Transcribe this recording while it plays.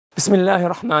Bismillahir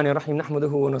Rahmanir Rahim.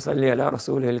 Nahmaduhu wa nusalli ala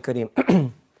rasulihil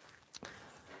kareem.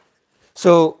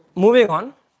 So, moving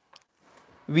on,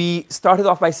 we started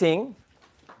off by saying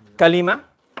kalima,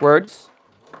 words.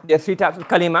 There are three types of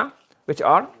kalima, which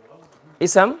are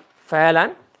ism, fa'al,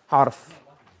 and harf.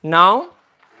 Noun,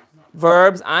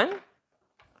 verbs, and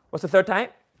what's the third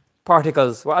type?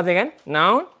 Particles. What are they again?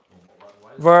 Noun,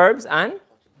 verbs, and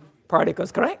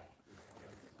particles, correct?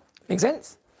 Makes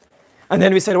sense? And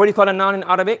then we said, what do you call a noun in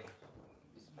Arabic?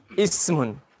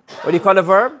 Ismun. What do you call a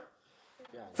verb?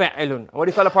 Fa'ilun. What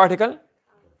do you call a particle?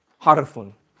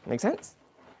 Harfun. Make sense?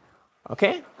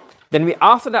 Okay. Then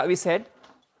after that we said,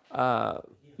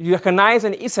 you recognize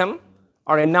an ism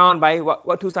or a noun by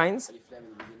what two signs?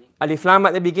 Alif lam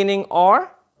at the beginning,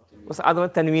 or what's the other one?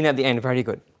 Tanween at the end. Very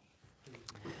good.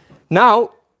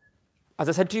 Now, as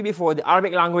I said to you before, the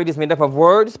Arabic language is made up of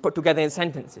words put together in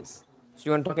sentences. So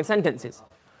you want to talk in sentences.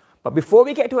 But before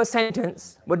we get to a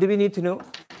sentence, what do we need to know?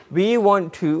 We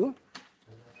want to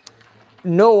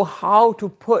know how to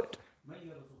put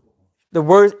the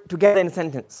words together in a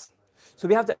sentence. So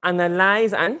we have to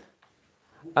analyze and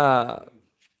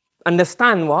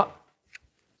understand what?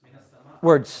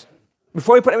 Words.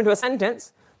 Before we put them into a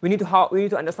sentence, we need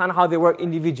to understand how they work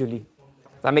individually.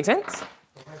 Does that make sense?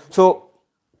 So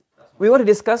we want to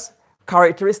discuss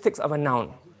characteristics of a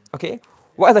noun. Okay?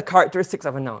 What are the characteristics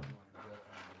of a noun?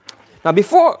 Now,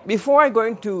 before I go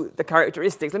into the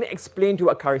characteristics, let me explain to you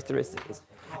what characteristic is.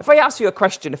 If I ask you a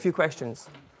question, a few questions,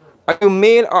 are you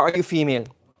male or are you female?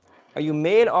 Are you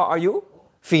male or are you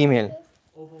female?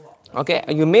 Okay,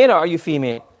 are you male or are you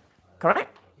female?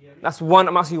 Correct? That's one,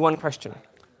 I'm asking you one question.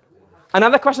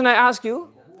 Another question I ask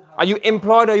you, are you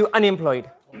employed or are you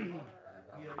unemployed?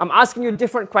 I'm asking you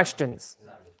different questions.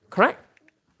 Correct?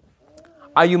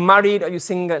 Are you married or are you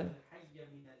single?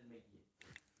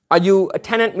 Are you a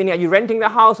tenant, meaning are you renting the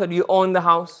house or do you own the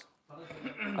house?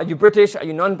 Are you British? Are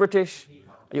you non-British?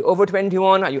 Are you over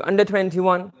 21? Are you under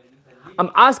 21?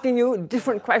 I'm asking you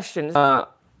different questions,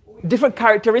 different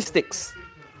characteristics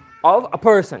of a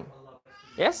person.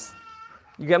 Yes?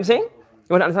 You get what I'm saying?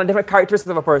 You want to understand different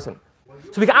characteristics of a person.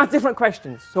 So we can ask different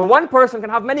questions. So one person can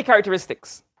have many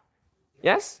characteristics.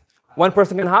 Yes? One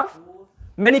person can have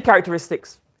many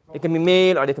characteristics. It can be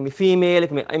male or they can be female, it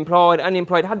can be employed,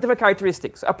 unemployed, have different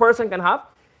characteristics. A person can have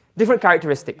different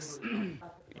characteristics.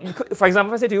 For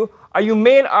example, if I say to you, are you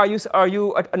male or are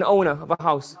you an owner of a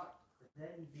house?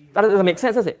 That doesn't make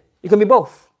sense, does it? You can be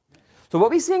both. So what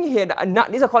we're saying here,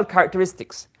 these are called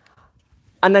characteristics.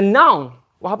 And a noun,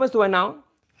 what happens to a noun?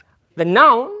 The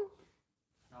noun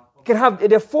can have,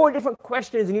 there are 4 different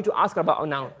questions you need to ask about a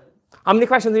noun. How many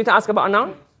questions do you need to ask about a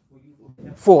noun?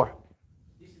 4.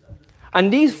 And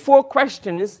these 4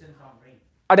 questions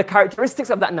are the characteristics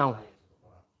of that noun.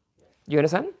 You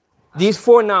understand? These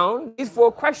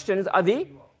 4 questions are the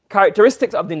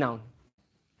characteristics of the noun.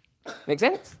 Make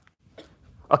sense?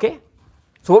 Okay?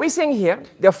 So what we're saying here,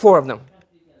 there are 4 of them.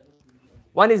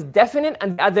 One is definite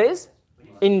and the other is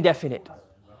indefinite.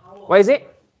 What is it?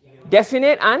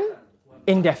 Definite and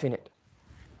indefinite.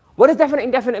 What does definite and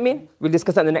indefinite mean? We'll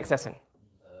discuss that in the next lesson.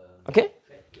 Okay?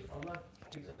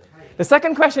 The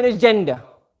second question is gender.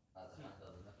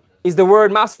 Is the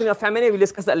word masculine or feminine? We'll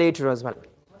discuss that later as well.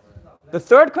 The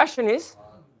third question is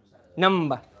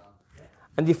number.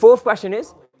 And the fourth question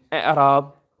is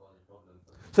i'rab.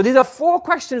 So these are 4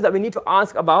 questions that we need to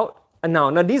ask about a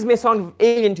noun. Now these may sound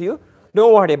alien to you.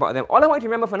 Don't worry about them. All I want you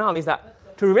to remember for now is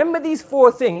that to remember these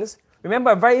 4 things,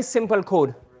 remember a very simple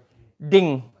code.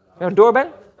 Ding. You know,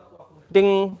 doorbell?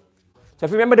 Ding. So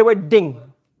if you remember the word ding.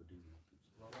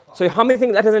 So how many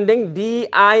things letters in ding?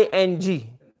 D-I-N-G.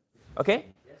 Okay?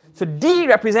 So D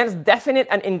represents definite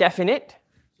and indefinite.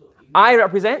 I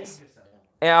represents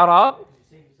i'rab.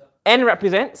 N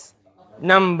represents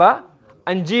number.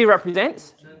 And G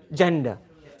represents gender.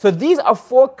 So these are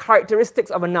 4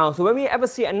 characteristics of a noun. So when we ever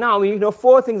see a noun, we need to know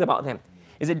 4 things about them.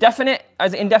 Is it definite?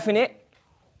 Is it indefinite?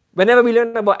 Whenever we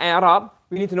learn about i'rab,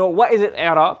 we need to know what is it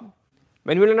i'rab.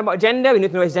 When we learn about gender, we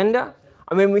need to know its gender.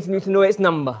 And when we need to know its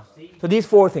number. So these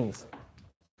 4 things.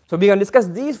 So we're going to discuss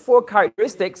these 4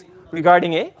 characteristics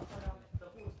regarding a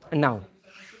noun.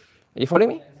 Are you following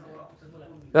me?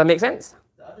 Does that make sense?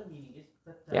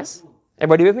 Yes?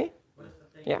 Everybody with me?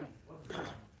 Yeah.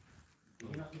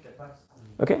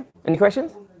 Okay. Any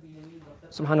questions?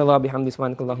 Subhanallah bihamdi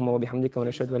subhanakallahumma wa bihamdika wa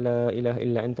nashhadu an la ilaha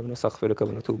illa anta wa nastaghfiruka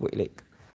wa natubu ilayk.